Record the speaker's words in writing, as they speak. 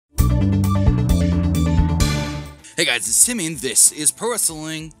Hey guys, it's Timmy and this is Pro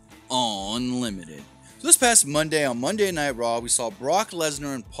Wrestling Unlimited. So this past Monday on Monday Night Raw, we saw Brock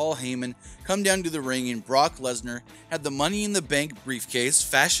Lesnar and Paul Heyman come down to the ring, and Brock Lesnar had the Money in the Bank briefcase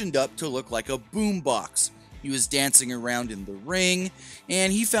fashioned up to look like a boombox. He was dancing around in the ring,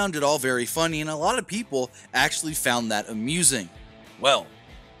 and he found it all very funny, and a lot of people actually found that amusing. Well,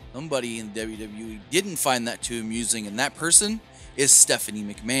 somebody in WWE didn't find that too amusing, and that person is Stephanie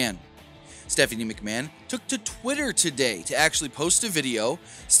McMahon. Stephanie McMahon took to Twitter today to actually post a video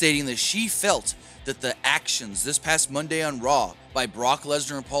stating that she felt that the actions this past Monday on Raw by Brock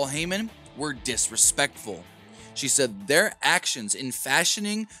Lesnar and Paul Heyman were disrespectful. She said their actions in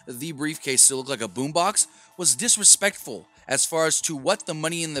fashioning the briefcase to look like a boombox was disrespectful as far as to what the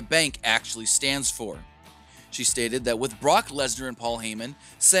Money in the Bank actually stands for. She stated that with Brock Lesnar and Paul Heyman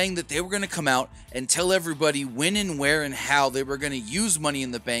saying that they were going to come out and tell everybody when and where and how they were going to use Money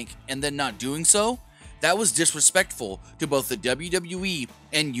in the Bank and then not doing so, that was disrespectful to both the WWE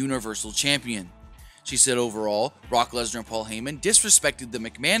and Universal Champion. She said overall, Brock Lesnar and Paul Heyman disrespected the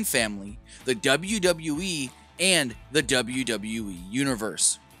McMahon family, the WWE, and the WWE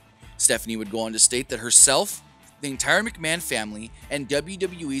Universe. Stephanie would go on to state that herself, the entire McMahon family, and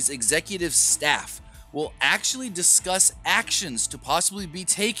WWE's executive staff will actually discuss actions to possibly be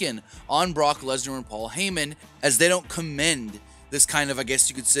taken on Brock Lesnar and Paul Heyman, as they don't commend this kind of, I guess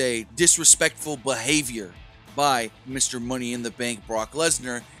you could say, disrespectful behavior by Mr. Money in the Bank Brock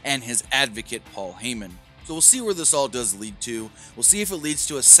Lesnar and his advocate Paul Heyman. So we'll see where this all does lead to. We'll see if it leads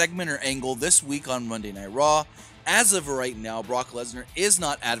to a segment or angle this week on Monday Night Raw. As of right now, Brock Lesnar is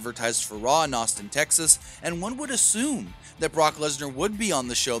not advertised for Raw in Austin, Texas, and one would assume that Brock Lesnar would be on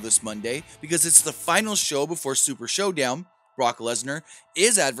the show this Monday because it's the final show before Super Showdown. Brock Lesnar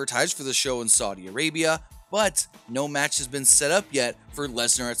is advertised for the show in Saudi Arabia, but no match has been set up yet for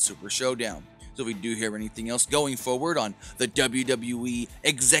Lesnar at Super Showdown. So if we do hear anything else going forward on the WWE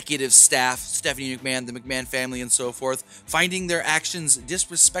executive staff, Stephanie McMahon, the McMahon family, and so forth, finding their actions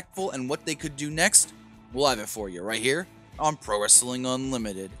disrespectful and what they could do next, we'll have it for you right here on Pro Wrestling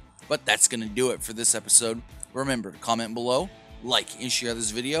Unlimited. But that's going to do it for this episode. Remember to comment below, like and share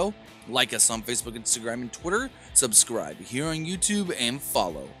this video, like us on Facebook, Instagram, and Twitter, subscribe here on YouTube, and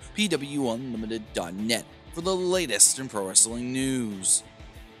follow PWUnlimited.net for the latest in pro wrestling news.